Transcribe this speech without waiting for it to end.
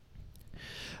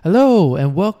Hello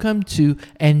and welcome to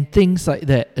And Things Like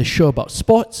That, a show about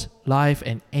sports, life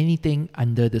and anything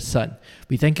under the sun.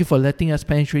 We thank you for letting us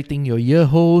penetrating your ear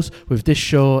holes with this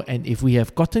show, and if we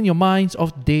have gotten your minds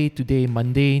off day-to-day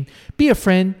mundane, be a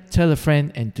friend, tell a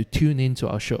friend and to tune in to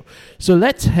our show. So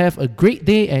let's have a great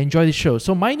day and enjoy the show.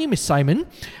 So my name is Simon,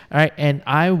 all right, and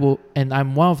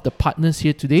I'm one of the partners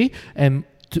here today, and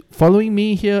following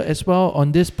me here as well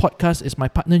on this podcast is my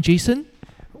partner Jason.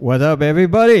 What up,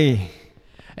 everybody?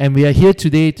 And we are here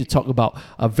today to talk about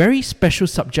a very special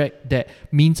subject that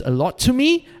means a lot to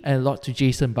me and a lot to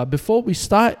Jason. But before we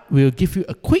start, we'll give you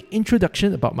a quick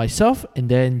introduction about myself and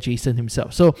then Jason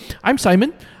himself. So I'm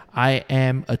Simon. I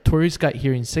am a tourist guide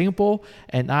here in Singapore,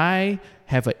 and I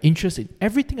have an interest in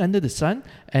everything under the sun,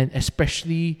 and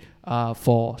especially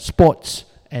for sports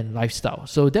and lifestyle.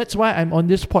 So that's why I'm on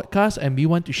this podcast, and we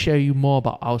want to share you more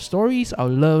about our stories, our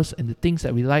loves, and the things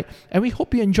that we like, and we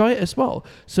hope you enjoy it as well,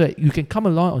 so that you can come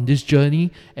along on this journey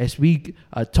as we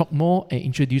talk more and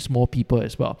introduce more people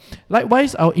as well.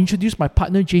 Likewise, I'll introduce my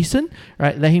partner Jason,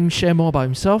 right? Let him share more about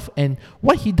himself and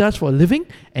what he does for a living,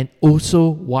 and also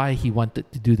why he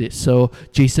wanted to do this. So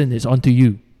Jason, it's on to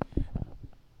you.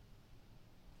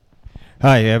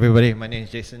 Hi, everybody. My name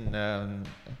is Jason.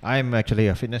 I'm actually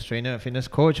a fitness trainer, a fitness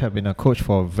coach. I've been a coach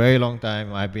for a very long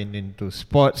time. I've been into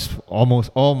sports almost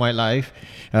all my life.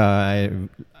 And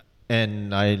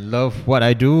I love what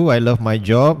I do. I love my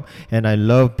job. And I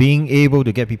love being able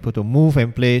to get people to move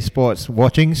and play sports,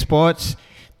 watching sports,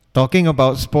 talking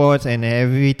about sports and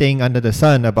everything under the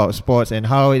sun about sports and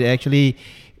how it actually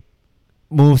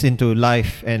moves into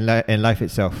life and life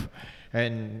itself.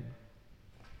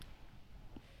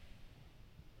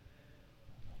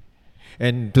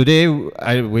 And today,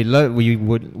 we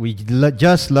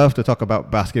just love to talk about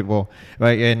basketball,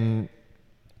 right? And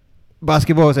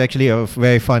basketball is actually a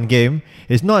very fun game.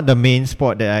 It's not the main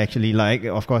sport that I actually like.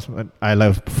 Of course, I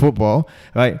love football,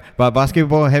 right? But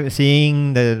basketball,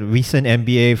 seeing the recent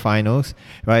NBA finals,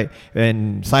 right?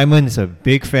 And Simon is a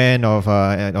big fan of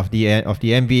the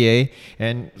NBA.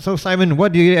 And so, Simon,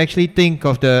 what do you actually think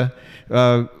of the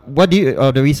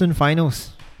recent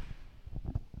finals?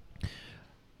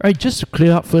 Right, just to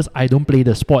clear up first, I don't play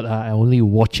the sport. I only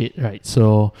watch it, right?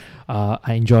 So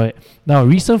I enjoy it. Now,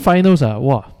 recent finals, I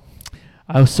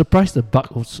was surprised the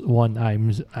Bucks won. I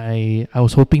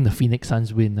was hoping the Phoenix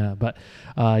Suns win, but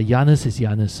Giannis is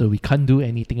Giannis, so we can't do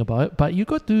anything about it. But you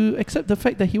got to accept the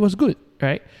fact that he was good,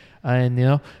 right?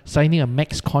 And signing a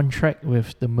max contract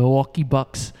with the Milwaukee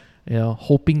Bucks,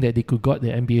 hoping that they could got the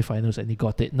NBA Finals, and they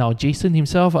got it. Now, Jason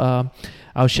himself,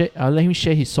 I'll let him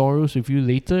share his sorrows with you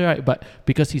later, right? But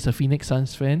because he's a Phoenix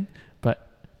Suns fan,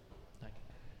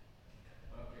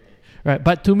 right.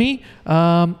 But to me,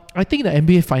 I think the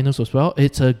NBA Finals as well,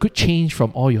 it's a good change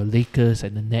from all your Lakers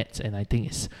and the Nets, and I think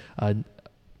it's a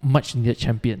much needed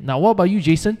champion. Now, what about you,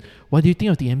 Jason? What do you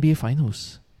think of the NBA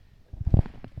Finals?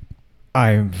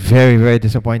 I'm very, very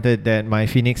disappointed that my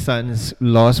Phoenix Suns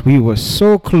lost. We were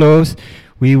so close.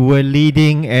 We were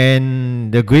leading,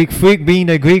 and the Greek Freak being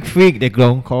the Greek Freak, they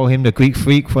don't call him the Greek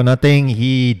Freak for nothing.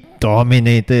 He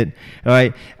dominated,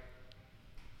 right?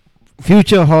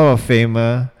 Future Hall of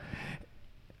Famer.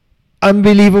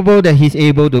 Unbelievable that he's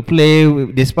able to play,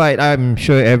 despite I'm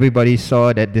sure everybody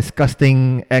saw that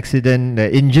disgusting accident,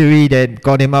 the injury that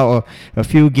got him out of a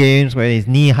few games where his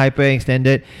knee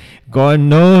hyperextended. God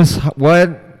knows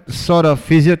what sort of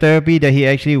physiotherapy that he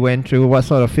actually went through, what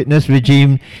sort of fitness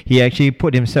regime he actually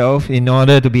put himself in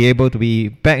order to be able to be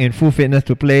back in full fitness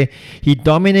to play. He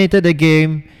dominated the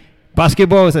game.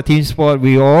 Basketball is a team sport.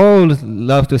 We all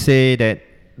love to say that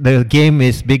the game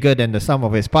is bigger than the sum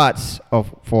of its parts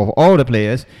for all the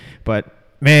players. But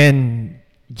man,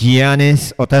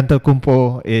 Giannis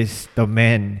Antetokounmpo is the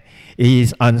man. He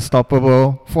is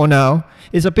unstoppable for now.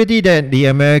 It's a pity that the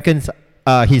Americans,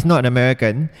 he's not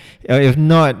American. If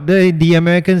not, the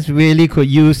Americans really could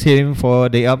use him for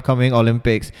the upcoming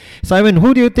Olympics. Simon,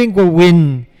 who do you think will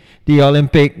win the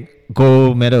Olympic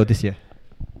gold medal this year?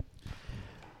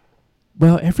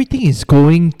 Well, everything is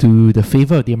going to the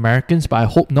favor of the Americans, but I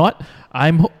hope not.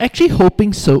 I'm actually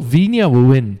hoping Slovenia will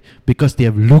win because they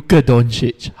have Luka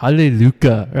Doncic.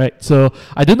 Hallelujah, right? So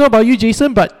I don't know about you,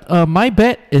 Jason, but my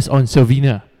bet is on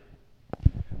Slovenia.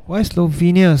 Why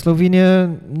Slovenia?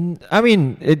 I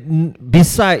mean,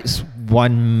 besides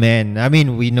one man, I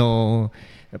mean, we know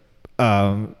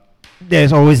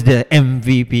there's always the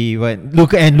MVP.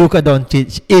 Luka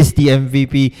Doncic is the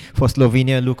MVP for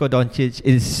Slovenia. Luka Doncic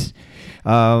is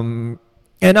an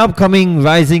upcoming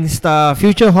rising star,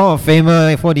 future Hall of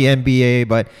Famer for the NBA,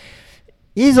 but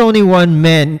He's only one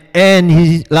man, and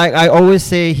he's like I always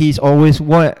say, he's always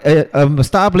one. A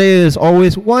star player is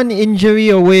always one injury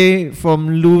away from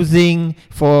losing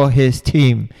for his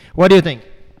team. What do you think?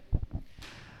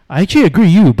 I actually agree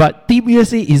with you, but Team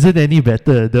USA isn't any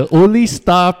better. The only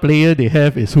star player they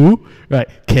have is who? Right,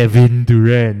 Kevin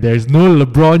Durant. There's no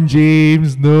LeBron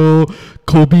James, no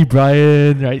Kobe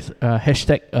Bryant, right?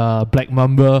 Hashtag Black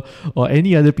Mamba or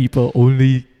any other people.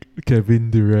 Only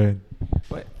Kevin Durant.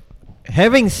 But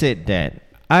having said that,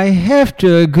 I have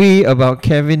to agree about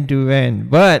Kevin Durant.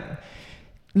 But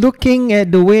looking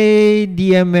at the way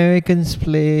the Americans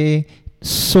play,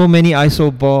 so many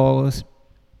ISO balls.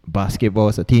 Basketball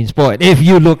is a team sport. If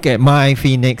you look at my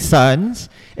Phoenix Suns,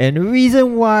 and the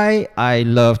reason why I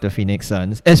love the Phoenix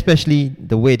Suns, especially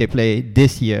the way they play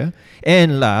this year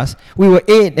and last, we were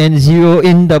 8-0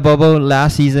 in the bubble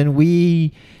last season.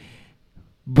 We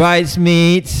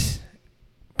bridesmaids,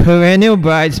 perennial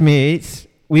bridesmaids.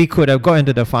 We could have got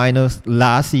into the finals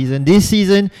last season. This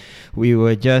season, we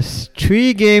were just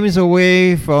 3 games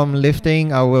away from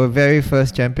lifting our very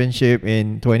first championship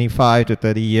in 25 to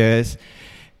 30 years.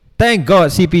 Thank God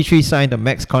CP3 signed a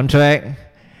max contract.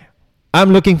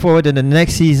 I'm looking forward to the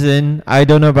next season. I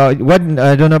don't know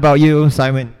about you,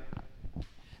 Simon.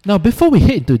 Now, before we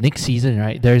head into next season,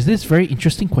 right, there's this very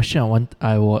interesting question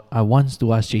I want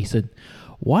to ask Jason.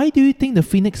 Why do you think the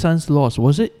Phoenix Suns lost?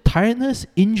 Was it tiredness,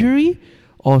 injury,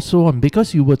 or so on?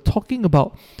 Because you were talking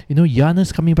about,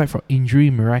 Giannis coming back from injury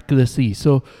miraculously.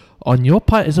 So, on your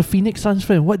part as a Phoenix Suns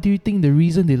fan, what do you think the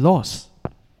reason they lost?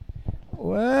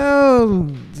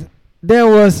 Well, there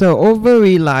was an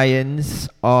over-reliance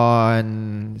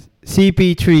on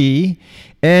CP3,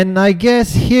 and I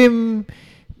guess him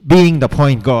being the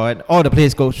point guard, all the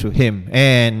plays go through him.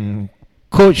 And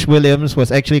Coach Williams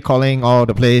was actually calling all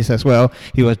the plays as well.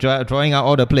 He was drawing out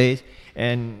all the plays,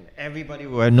 and everybody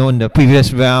would have known the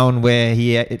previous round where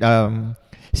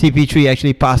CP3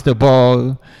 actually passed the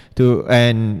ball to,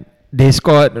 and they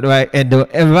scored right at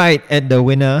the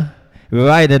winner.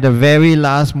 Right at the very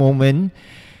last moment.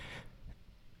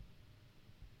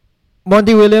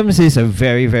 Monty Williams is a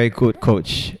very, very good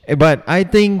coach. But I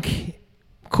think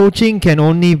coaching can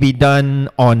only be done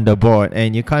on the board,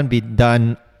 and you can't be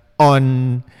done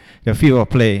on the field of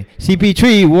play.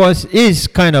 CP3 is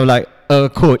kind of like a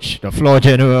coach, the floor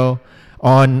general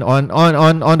on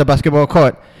the basketball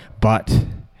court. But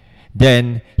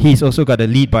then he's also got to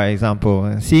lead by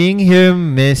example. Seeing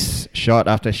him miss shot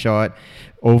after shot,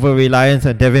 over-reliance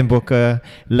on Devin Booker,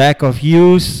 lack of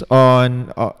use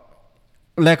of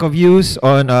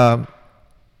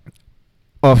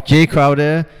Jay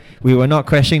Crowder. We were not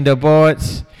crashing the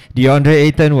boards. DeAndre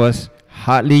Ayton was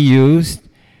hardly used.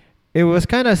 It was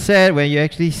kind of sad when you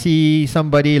actually see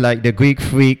somebody like the Greek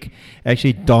Freak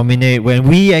actually dominate when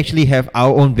we actually have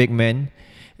our own big man,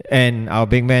 and our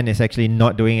big man is actually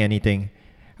not doing anything.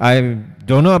 I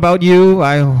don't know about you.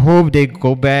 I hope they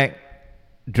go back,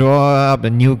 draw up a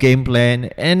new game plan,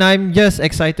 and I'm just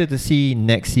excited to see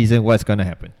next season what's going to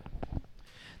happen.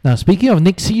 Now, speaking of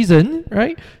next season,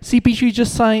 right, CP3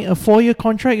 just signed a 4-year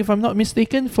contract, if I'm not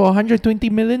mistaken, for 120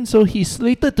 million. So he's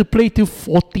slated to play till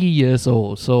 40 years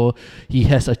old. So he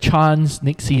has a chance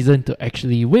next season to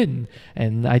actually win.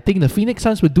 And I think the Phoenix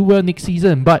Suns will do well next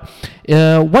season. But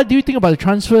what do you think about the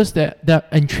transfers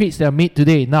and trades that are made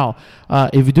today? Now,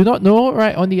 if you do not know,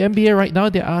 right, on the NBA right now,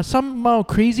 there are some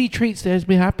crazy trades that has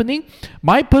been happening.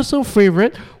 My personal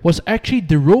favorite was actually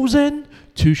DeRozan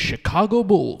to Chicago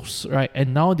Bulls, right?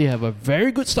 And now they have a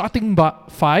very good starting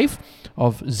 5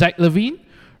 of Zach LaVine,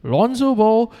 Lonzo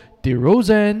Ball,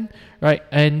 DeRozan, right?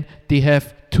 And they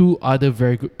have 2 other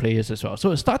very good players as well.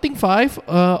 So a starting 5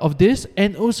 of this,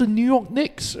 and also New York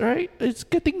Knicks, right? It's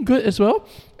getting good as well.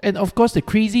 And of course, the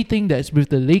crazy thing that's with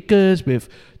the Lakers, with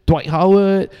Dwight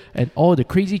Howard, and all the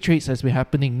crazy trades that's been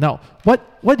happening. Now,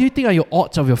 what do you think are your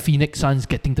odds of your Phoenix Suns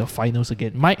getting to the finals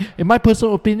again? In my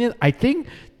personal opinion, I think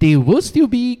they will still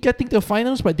be getting to the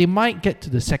finals, but they might get to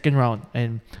the second round.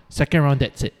 And second round,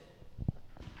 that's it.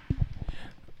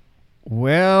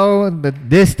 Well,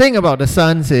 this thing about the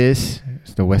Suns is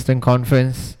the Western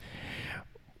Conference.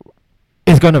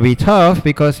 It's going to be tough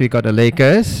because we got the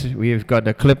Lakers, we've got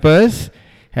the Clippers.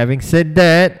 Having said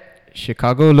that,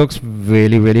 Chicago looks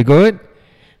really, really good.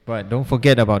 But don't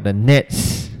forget about the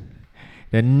Nets.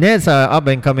 The Nets are an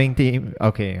up-and-coming team.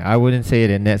 Okay, I wouldn't say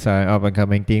the Nets are an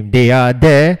up-and-coming team. They are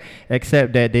there,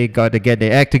 except that they got to get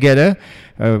their act together.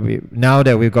 Now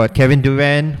that we've got Kevin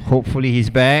Durant, hopefully he's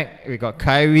back. We got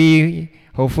Kyrie,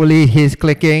 hopefully he's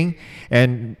clicking.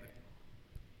 And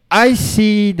I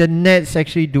see the Nets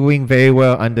actually doing very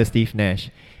well under Steve Nash.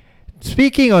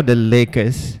 Speaking of the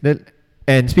Lakers,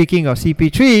 and speaking of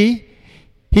CP3,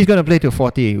 He's going to play to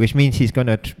 40, which means he's going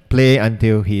to play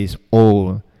until he's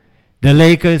old. The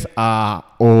Lakers are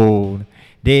old.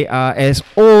 They are as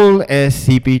old as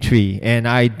CP3, and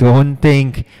I don't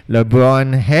think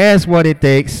LeBron has what it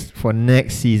takes for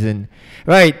next season.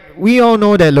 Right, we all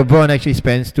know that LeBron actually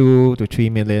spends 2 to 3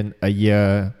 million a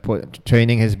year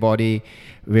training his body,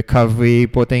 recovery,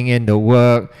 putting in the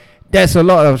work. That's a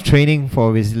lot of training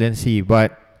for resiliency,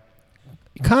 but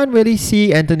you can't really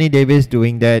see Anthony Davis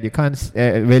doing that. You can't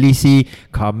really see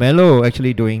Carmelo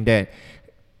actually doing that.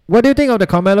 What do you think of the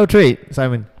Carmelo trade,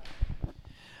 Simon?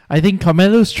 I think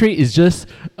Carmelo's trade is just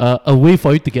a way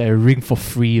for you to get a ring for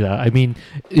free. I mean,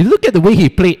 you look at the way he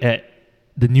played at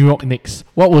the New York Knicks.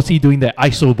 What was he doing there?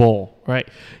 ISO ball, right?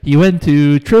 He went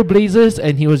to Trailblazers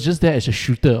and he was just there as a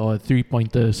shooter or a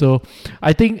three-pointer. So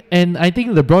I think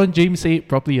LeBron James said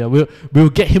properly, we'll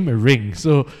get him a ring.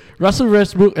 So Russell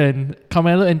Westbrook and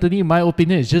Carmelo Anthony, in my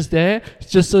opinion, is just there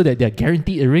just so that they're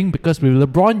guaranteed a ring, because with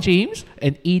LeBron James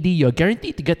and AD, you're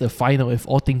guaranteed to get the final if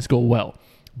all things go well.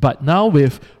 But now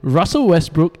with Russell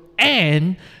Westbrook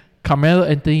and Carmelo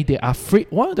Anthony, they are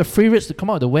one of the favorites to come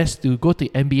out of the West to go to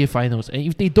the NBA Finals. And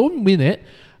if they don't win it,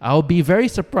 I'll be very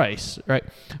surprised, right?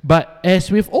 But as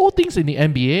with all things in the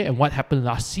NBA and what happened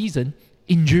last season,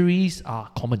 injuries are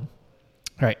common,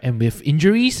 right? And with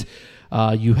injuries,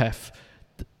 you have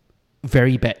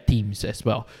very bad teams as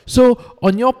well. So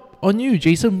on you,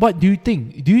 Jason, what do you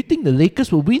think? Do you think the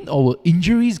Lakers will win, or will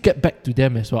injuries get back to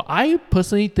them as well? I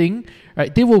personally think,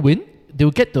 right, they will win. They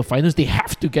will get to the finals. They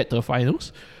have to get to the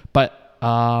finals. But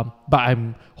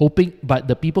I'm hoping. But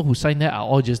the people who signed there are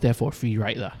all just there for a free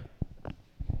ride, lah.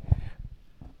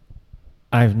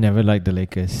 I've never liked the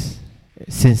Lakers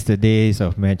since the days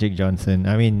of Magic Johnson.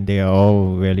 I mean, they are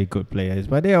all really good players,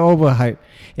 but they are overhyped,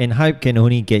 and hype can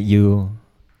only get you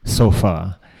so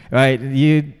far, right?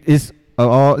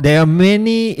 There are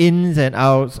many ins and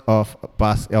outs of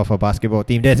a basketball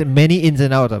team. There's many ins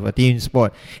and outs of a team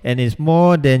sport, and it's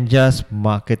more than just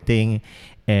marketing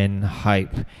and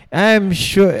hype. I'm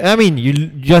sure. I mean, you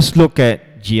just look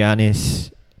at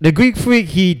Giannis, the Greek Freak.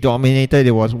 He dominated.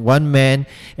 It was one man,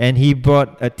 and he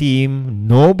brought a team.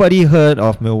 Nobody heard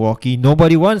of Milwaukee.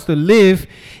 Nobody wants to live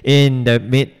in the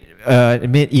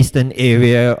mid-eastern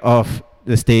area of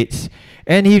the States,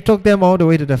 and he took them all the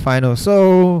way to the final.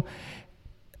 So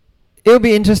it'll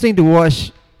be interesting to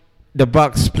watch the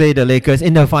Bucks play the Lakers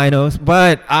in the finals,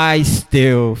 but I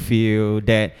still feel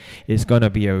that it's gonna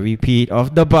be a repeat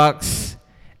of the Bucks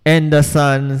and the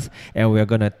Suns, and we're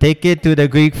gonna take it to the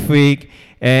Greek Freak,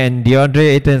 and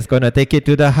DeAndre Ayton's gonna take it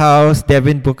to the house.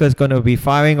 Devin Booker's gonna be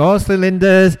firing all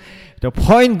cylinders. The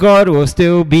point guard will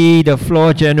still be the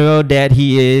floor general that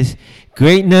he is.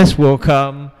 Greatness will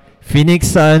come. Phoenix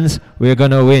Suns, we're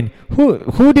gonna win.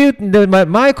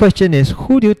 My question is,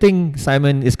 who do you think,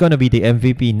 Simon, is gonna be the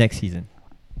MVP next season?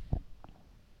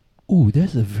 Ooh,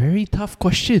 that's a very tough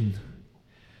question.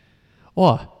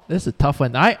 Oh, that's a tough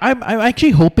one. I'm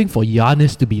actually hoping for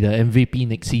Giannis to be the MVP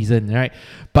next season, right?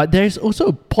 But there's also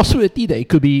a possibility that it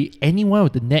could be anyone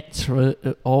of the Nets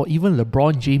or even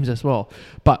LeBron James as well.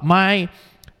 But my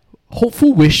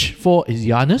hopeful wish for is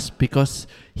Giannis, because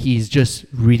he's just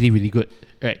really, really good,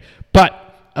 right? But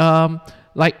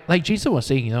like Jason was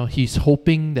saying, he's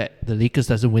hoping that the Lakers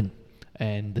doesn't win,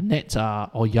 and the Nets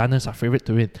or Giannis are favorite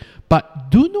to win.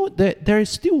 But do note that there is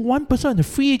still one person on the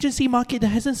free agency market that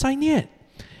hasn't signed yet,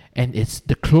 and it's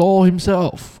the Claw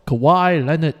himself, Kawhi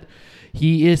Leonard.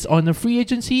 He is on a free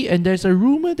agency, and there's a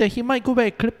rumor that he might go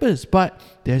back to Clippers, but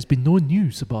there's been no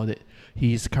news about it.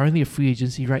 He's currently a free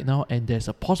agency right now, and there's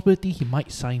a possibility he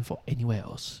might sign for anywhere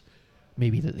else.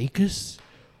 Maybe the Lakers,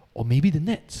 or maybe the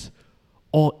Nets.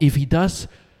 Or if he does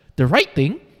the right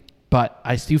thing, but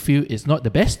I still feel it's not the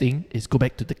best thing, is go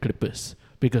back to the Clippers.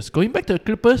 Because going back to the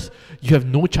Clippers, you have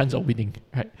no chance of winning,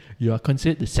 right? You are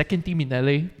considered the second team in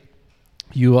LA.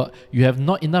 You have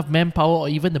not enough manpower or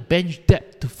even the bench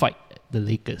depth to fight the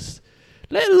Lakers.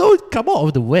 Let alone come out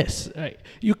of the West, right?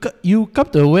 You come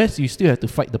to the West, you still have to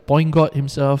fight the point guard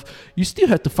himself. You still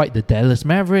have to fight the Dallas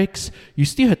Mavericks. You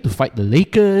still have to fight the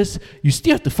Lakers. You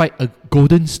still have to fight a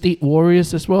Golden State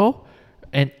Warriors as well.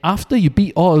 And after you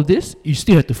beat all of this, you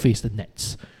still have to face the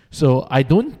Nets. So I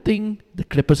don't think the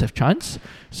Clippers have chance.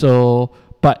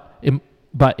 But in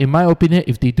my opinion,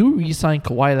 if they do re-sign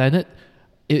Kawhi Leonard,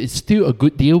 it's still a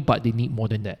good deal, but they need more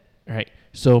than that, right?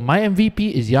 So my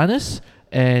MVP is Giannis,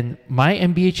 and my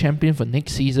NBA champion for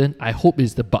next season, I hope,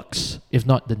 is the Bucks, if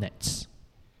not the Nets.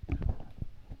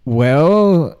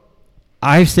 Well,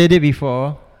 I've said it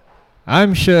before.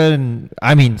 I'm sure,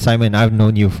 Simon, I've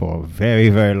known you for a very,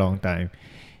 very long time.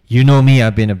 You know me,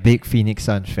 I've been a big Phoenix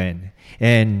Suns fan.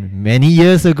 And many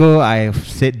years ago, I've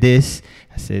said this,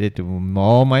 I said it to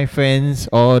all my friends,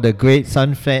 all the great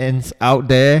Sun fans out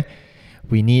there.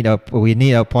 We need a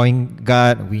point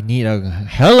guard. We need a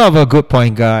hell of a good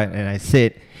point guard. And I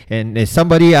said, and if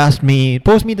somebody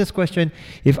posed me this question,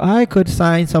 if I could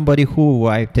sign somebody, who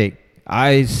would I take?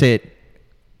 I said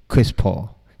Chris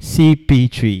Paul,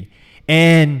 CP3.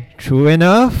 And true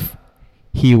enough,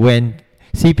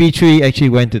 CP3 actually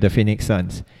went to the Phoenix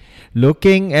Suns.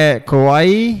 Looking at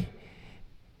Kawhi,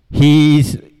 he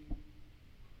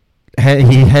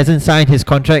hasn't signed his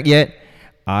contract yet.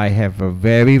 I have a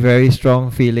very, very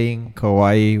strong feeling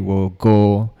Kawhi will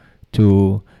go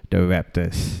to the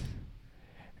Raptors.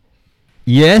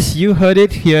 Yes, you heard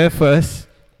it here first.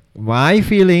 My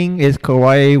feeling is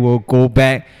Kawhi will go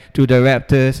back to the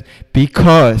Raptors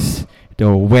because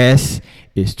the West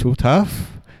is too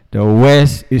tough. The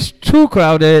West is too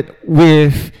crowded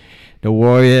with the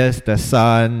Warriors, the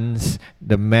Suns,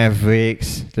 the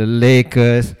Mavericks, the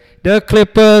Lakers, the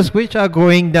Clippers, which are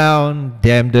going down.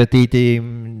 Damn dirty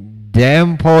team.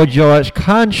 Damn Paul George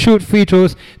can't shoot free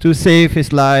throws to save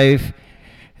his life.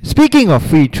 Speaking of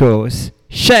free throws,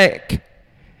 Shaq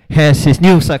has his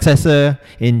new successor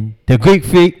in the Greek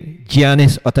Freak,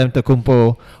 Giannis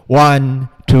Antetokounmpo. 1,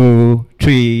 2,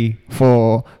 3,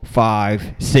 4,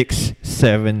 5, 6,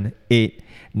 7, 8,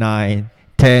 9,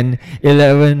 10,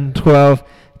 11, 12,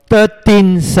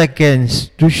 13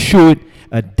 seconds to shoot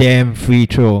a damn free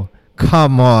throw.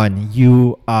 Come on,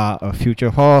 you are a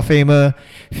future Hall of Famer,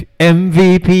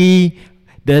 MVP,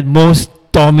 the most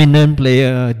dominant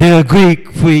player, the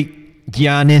Greek Freak,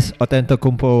 Giannis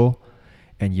Antetokounmpo,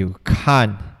 and you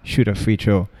can't shoot a free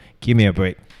throw. Give me a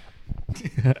break.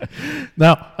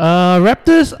 Now,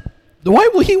 Raptors, why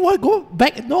would he want to go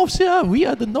back north? We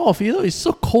are the north, it's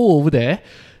so cold over there.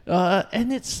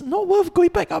 And it's not worth going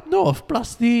back up north.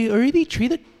 Plus, they already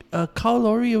traded Kyle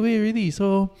Lowry away already,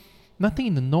 so nothing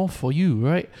in the north for you,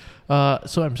 right?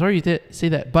 So I'm sorry to say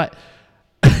that, but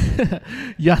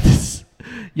Giannis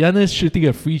shooting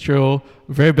a free throw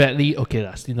very badly.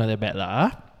 Okay, still not that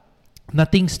bad.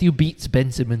 Nothing still beats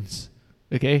Ben Simmons.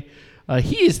 Okay,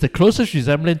 he is the closest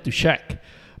resemblance to Shaq.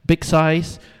 Big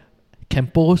size, can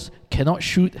post, cannot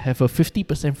shoot, have a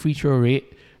 50% free throw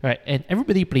rate, right? And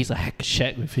everybody plays a heck of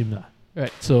Shaq with him,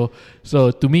 right? So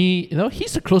to me,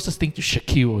 he's the closest thing to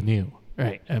Shaquille O'Neal,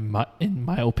 right? In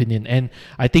my opinion, and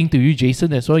I think to you,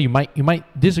 Jason, as well, you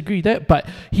might disagree with that, but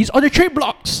he's on the trade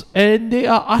blocks, and they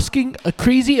are asking a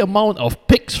crazy amount of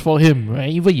picks for him, right?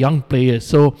 Even young players.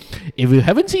 So if you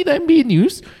haven't seen the NBA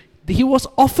news, he was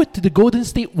offered to the Golden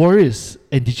State Warriors,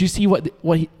 and did you see what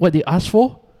they asked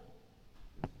for?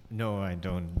 No, I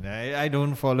don't. I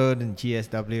don't follow the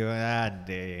GSW.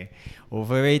 They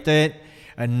overrated.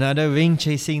 Another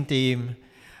ring-chasing team.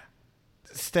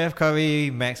 Steph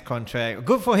Curry, max contract.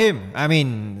 Good for him. I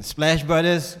mean, Splash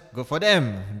Brothers, good for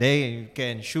them. They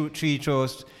can shoot free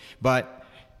throws. But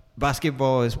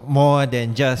basketball is more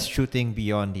than just shooting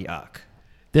beyond the arc.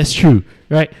 That's true,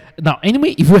 right? Now,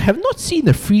 anyway, if you have not seen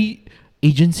the free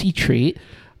agency trade,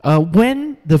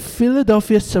 when the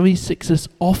Philadelphia 76ers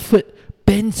offered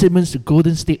Ben Simmons to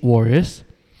Golden State Warriors,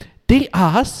 they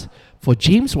asked for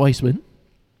James Wiseman,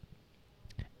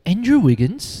 Andrew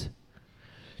Wiggins,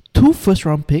 2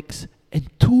 first-round picks, and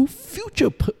 2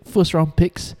 future first-round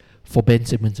picks for Ben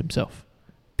Simmons himself.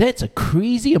 That's a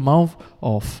crazy amount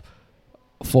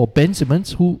for Ben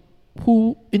Simmons, who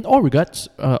in all regards,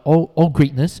 all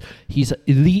greatness, he's an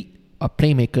elite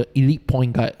playmaker, elite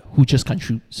point guard who just can't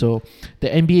shoot. So the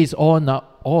NBA is all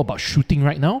about shooting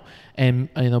right now, and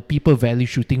people value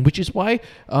shooting, which is why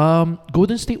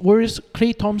Golden State Warriors,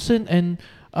 Klay Thompson and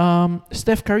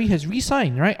Steph Curry has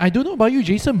re-signed, right? I don't know about you,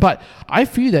 Jason, but I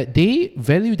feel that they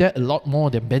value that a lot more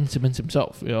than Ben Simmons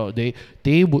himself.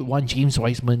 They would want James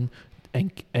Wiseman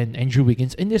and Andrew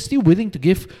Wiggins, and they're still willing to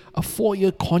give a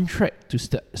 4-year contract to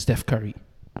Steph Curry.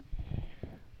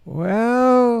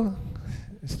 Well,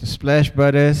 it's the Splash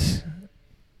Brothers,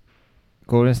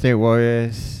 Golden State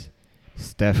Warriors,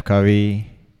 Steph Curry.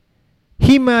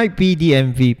 He might be the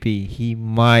MVP. He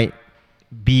might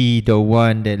be the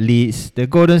one that leads the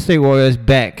Golden State Warriors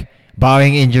back,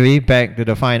 barring injury, back to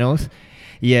the finals.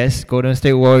 Yes, Golden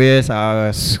State Warriors are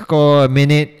a score a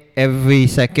minute, every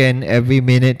second, every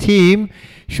minute team,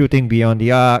 shooting beyond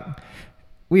the arc.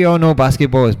 We all know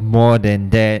basketball is more than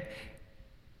that.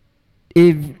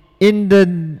 If in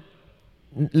the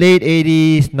late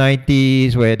 80s,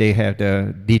 90s, where they have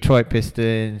the Detroit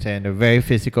Pistons and the very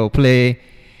physical play,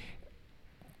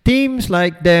 teams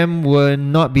like them will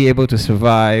not be able to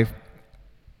survive.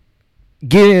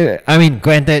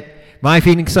 Granted, my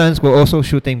Phoenix Suns were also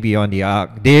shooting beyond the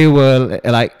arc. They were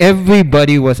like,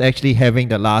 everybody was actually having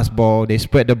the last ball. They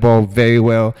spread the ball very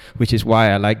well, which is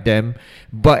why I like them.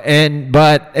 But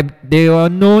they are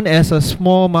known as a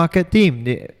small market team.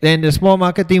 And the small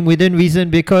market team within reason,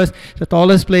 because the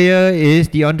tallest player is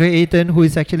DeAndre Ayton, who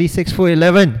is actually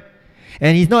 6'11".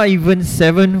 And he's not even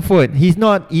 7 foot. He's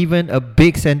not even a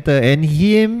big center. And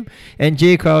him and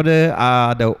Jay Crowder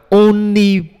are the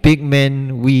only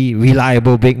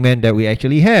reliable big men that we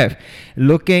actually have.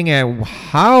 Looking at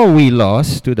how we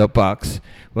lost to the Bucks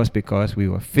was because we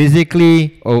were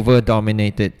physically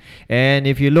over-dominated. And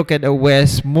if you look at the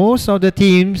West, most of the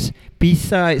teams,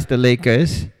 besides the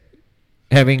Lakers,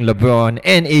 having LeBron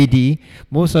and AD,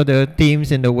 most of the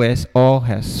teams in the West all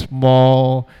have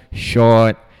small,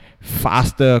 short,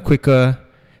 faster, quicker,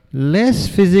 less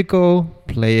physical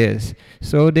players.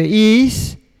 So the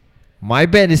East, my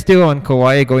bet is still on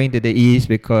Kawhi going to the East,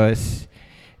 because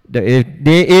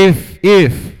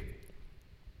if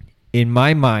in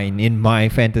my mind, in my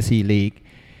fantasy league,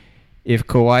 if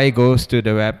Kawhi goes to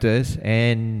the Raptors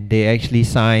and they actually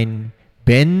sign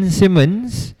Ben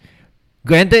Simmons,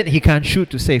 granted he can't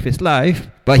shoot to save his life,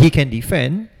 but he can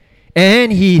defend,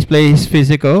 and he plays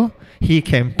physical, he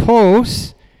can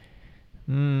post.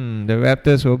 The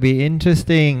Raptors will be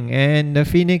interesting, and the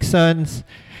Phoenix Suns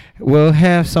will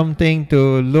have something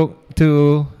to look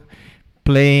to,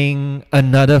 playing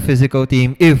another physical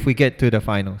team if we get to the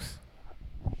finals.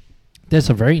 That's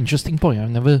a very interesting point. I've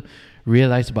never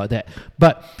realized about that.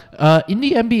 But in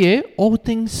the NBA, all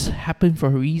things happen for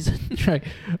a reason, right?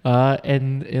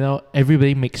 And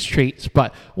everybody makes trades.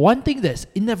 But one thing that's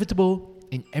inevitable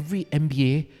in every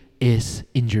NBA is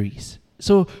injuries.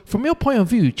 So from your point of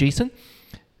view, Jason,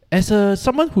 as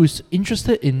someone who's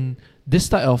interested in this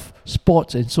type of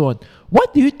sports and so on,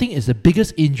 what do you think is the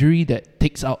biggest injury that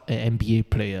takes out an NBA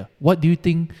player? What do you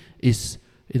think is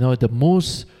the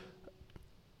most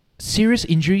serious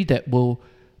injury that will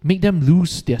make them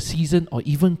lose their season or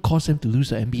even cause them to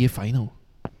lose the NBA final?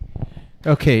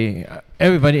 Okay,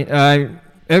 everybody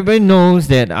knows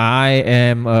that I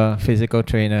am a physical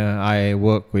trainer. I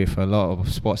work with a lot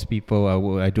of sports people.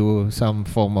 I do some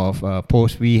form of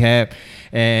post rehab,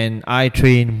 and I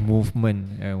train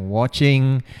movement. And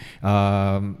watching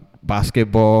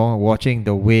basketball, watching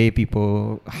the way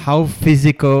how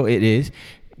physical it is.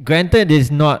 Granted,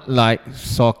 it's not like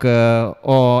soccer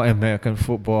or American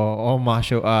football or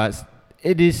martial arts.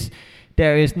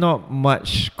 There is not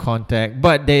much contact,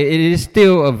 but it is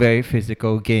still a very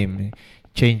physical game.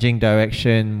 Changing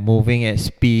direction, moving at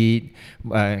speed,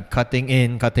 cutting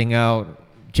in, cutting out.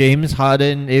 James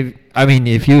Harden,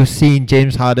 if you've seen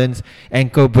James Harden's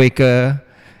ankle breaker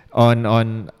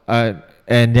and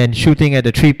then shooting at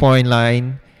the 3-point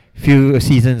line few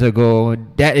seasons ago,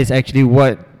 that is actually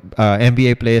what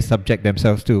NBA players subject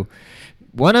themselves to.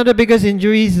 One of the biggest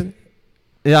injuries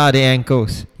are the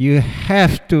ankles. You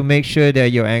have to make sure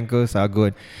that your ankles are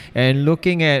good. And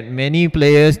looking at many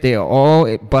players, they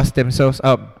all bust themselves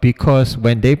up because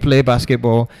when they play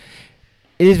basketball,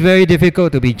 it is very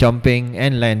difficult to be jumping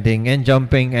and landing and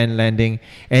jumping and landing,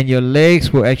 and your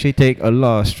legs will actually take a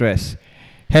lot of stress.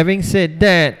 Having said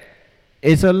that,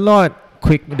 it's a lot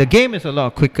quick. The game is a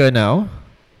lot quicker now,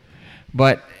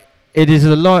 but it is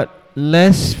a lot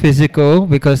less physical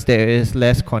because there is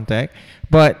less contact.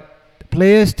 But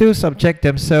players still subject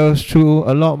themselves to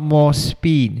a lot more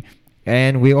speed,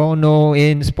 and we all know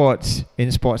in sports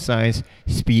science,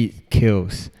 speed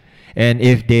kills. And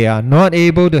if they are not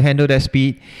able to handle that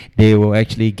speed, they will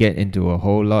actually get into a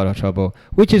whole lot of trouble.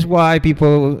 Which is why the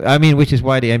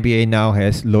NBA now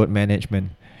has load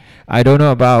management. I don't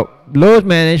know about load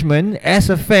management. As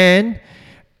a fan,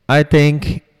 I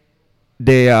think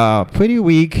they are pretty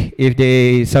weak if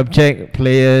they subject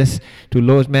players to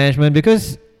load management,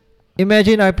 because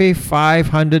imagine I pay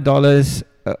 $500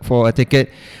 for a ticket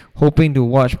hoping to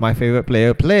watch my favorite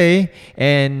player play,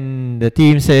 and the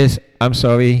team says, I'm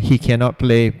sorry, he cannot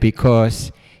play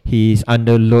because he's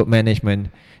under load management.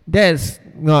 That's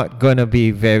not going to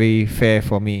be very fair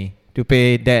for me to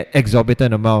pay that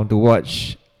exorbitant amount to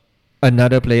watch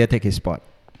another player take his spot.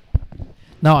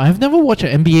 Now, I've never watched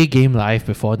an NBA game live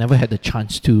before, never had the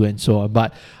chance to and so on,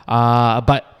 but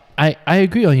I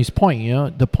agree on his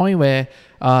point, the point where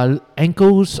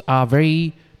ankles are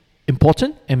very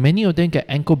important, and many of them get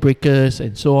ankle breakers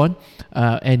and so on,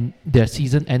 and their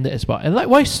season ended as well. And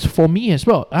likewise for me as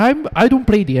well. I don't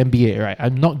play the NBA, right?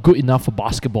 I'm not good enough for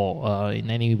basketball in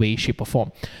any way, shape or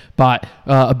form. But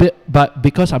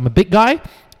because I'm a big guy,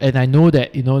 and I know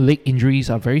that leg injuries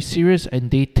are very serious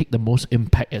and they take the most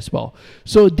impact as well.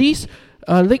 So these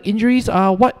leg injuries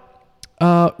are what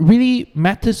really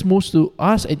matters most to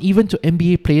us and even to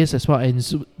NBA players as well, and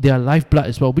so their lifeblood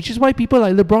as well, which is why people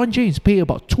like LeBron James pay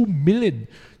about $2 million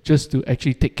just to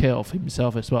actually take care of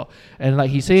himself as well. And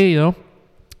like he say,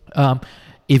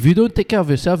 if you don't take care of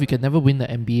yourself, you can never win the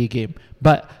NBA game.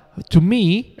 But to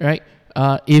me, right,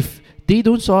 if they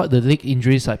don't sort out the leg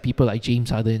injuries like people like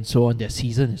James Harden and so on, their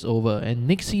season is over. And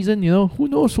next season, who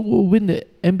knows who will win the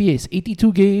NBA? It's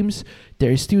 82 games.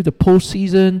 There is still the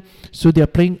postseason. So they're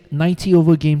playing 90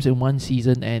 over games in one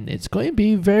season. And it's going to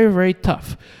be very, very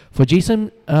tough. For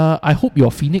Jason, I hope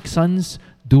your Phoenix Suns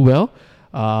do well.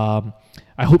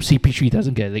 I hope CP3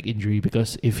 doesn't get a leg injury,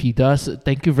 because if he does,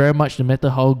 thank you very much. No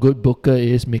matter how good Booker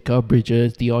is, Mikal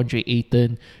Bridges, DeAndre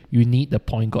Ayton, you need the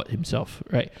point guard himself,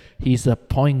 right? He's a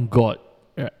point guard,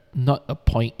 not a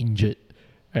point injured,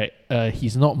 right?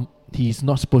 He's not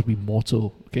supposed to be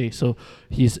mortal, okay? So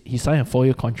he signed a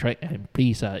 4-year contract, and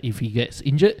please, if he gets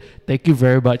injured, thank you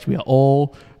very much. We are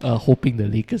all hoping the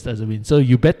Lakers doesn't win. So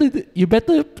you better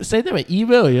send them an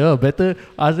email, better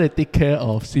ask them to take care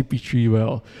of CP3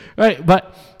 well, right?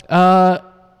 But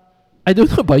I don't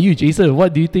know about you, Jason.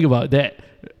 What do you think about that?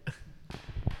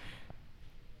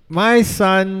 My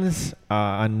Suns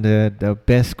are under the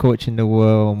best coach in the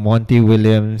world, Monty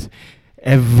Williams.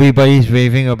 Everybody's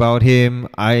raving about him.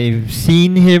 I've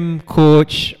seen him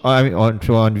coach on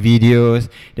videos.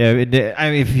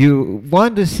 If you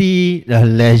want to see the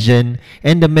legend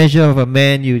and the measure of a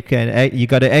man, you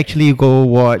gotta actually go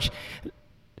watch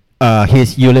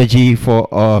his eulogy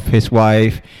of his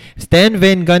wife. Stan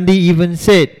Van Gundy even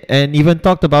said and even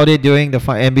talked about it during the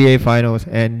NBA Finals,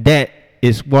 and that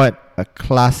is what a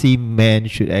classy man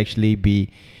should actually be.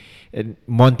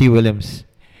 Monty Williams.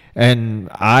 And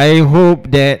I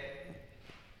hope that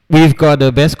we've got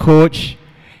the best coach.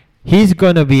 He's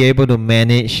going to be able to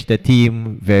manage the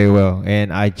team very well.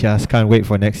 And I just can't wait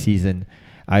for next season.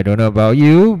 I don't know about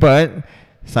you, but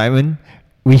Simon,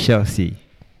 we shall see.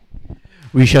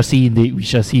 We shall see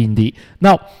indeed.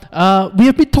 Now, we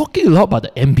have been talking a lot about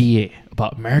the NBA,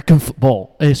 about American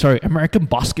football, American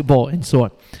basketball and so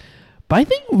on. But I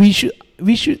think we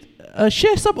should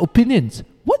share some opinions.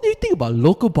 What do you think about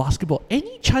local basketball?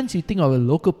 Any chance you think of a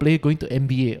local player going to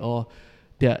NBA, or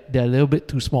they're a little bit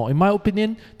too small? In my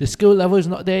opinion, the skill level is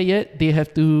not there yet. They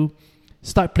have to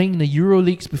start playing in the Euro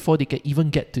leagues before they can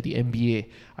even get to the NBA.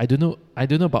 I don't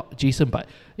know about Jason, but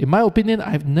in my opinion,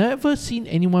 I've never seen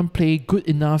anyone play good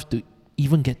enough to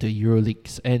even get to Euro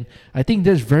leagues. And I think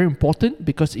that's very important,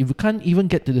 because if you can't even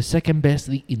get to the second best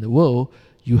league in the world,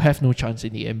 you have no chance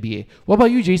in the NBA. What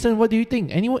about you, Jason? What do you think?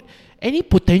 Any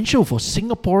potential for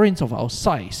Singaporeans of our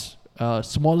size,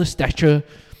 smaller stature,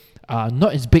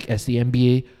 not as big as the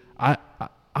NBA?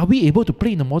 Are we able to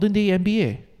play in the modern day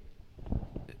NBA?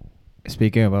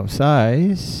 Speaking about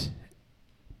size,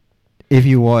 if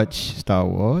you watch Star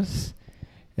Wars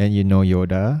and you know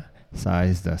Yoda,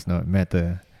 size does not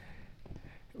matter.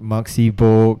 Maxi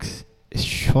Bogues is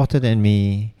shorter than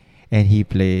me, and he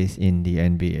plays in the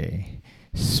NBA.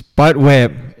 Spud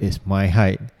Webb is my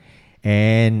height,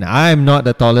 and I'm not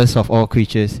the tallest of all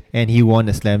creatures, and he won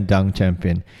the slam dunk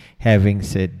champion. Having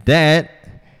said that,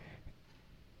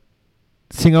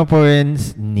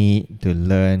 Singaporeans need to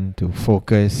learn to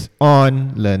focus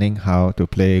on learning how to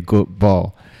play good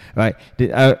ball, right?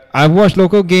 I watch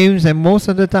local games, and most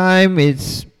of the time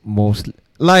it's most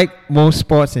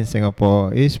sports in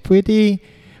Singapore is pretty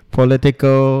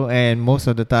political, and most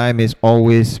of the time it's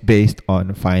always based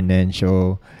on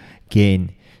financial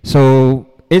gain. So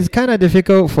it's kind of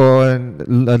difficult for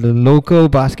the local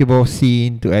basketball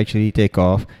scene to actually take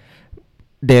off.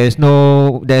 There's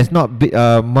not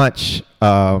much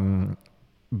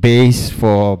base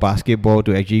for basketball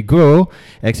to actually grow,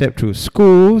 except through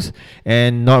schools,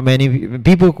 and not many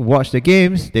people watch the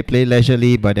games. They play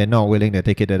leisurely, but they're not willing to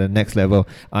take it to the next level,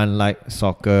 unlike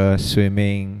soccer,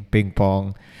 swimming, ping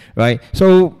pong, right?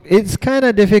 So it's kind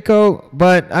of difficult,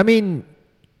 but I mean,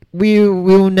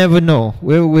 we'll never know.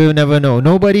 We'll never know.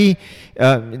 Nobody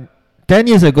 10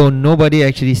 years ago, nobody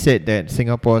actually said that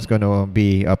Singapore is going to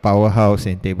be a powerhouse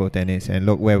in table tennis, and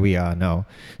look where we are now.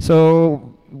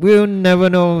 So we'll never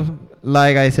know.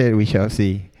 Like I said, we shall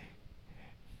see.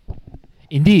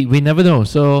 Indeed, we never know.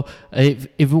 So if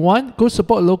you want, go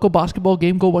support a local basketball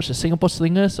game. Go watch the Singapore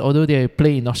Slingers, although they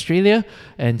play in Australia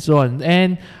and so on.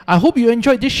 And I hope you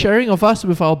enjoyed this sharing of us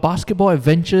with our basketball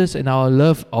adventures and our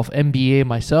love of NBA.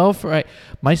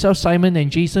 Myself, Simon, and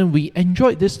Jason, we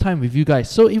enjoyed this time with you guys.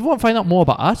 So if you want to find out more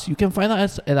about us, you can find out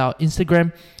us at our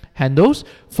Instagram handles.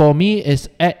 For me, it's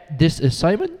at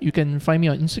 @ThisIsSimon. You can find me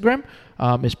on Instagram.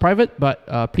 It's private,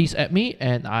 but please add me,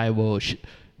 and I will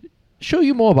show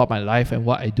you more about my life and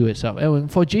what I do itself. And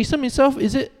for Jason himself,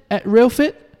 is it at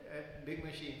RealFit? At Big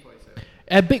Machine 47.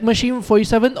 At Big Machine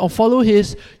 47, or follow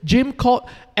his gym called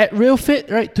at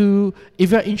RealFit, right? To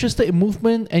if you're interested in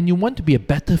movement and you want to be a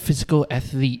better physical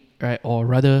athlete, right, or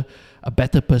rather a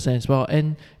better person as well,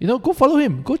 and go follow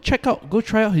him, go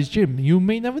try out his gym. You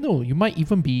may never know, you might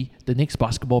even be the next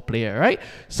basketball player, right?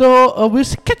 So we'll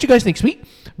catch you guys next week.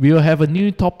 We'll have a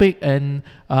new topic and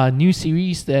new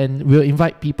series, and we'll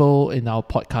invite people in our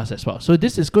podcast as well. So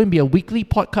this is going to be a weekly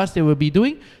podcast that we'll be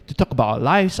doing to talk about our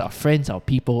lives, our friends, our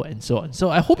people, and so on.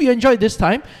 So I hope you enjoyed this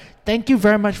time. Thank you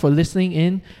very much for listening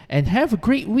in, and have a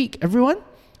great week, everyone.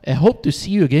 I hope to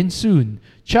see you again soon.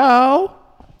 Ciao.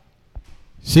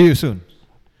 See you soon.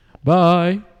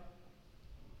 Bye.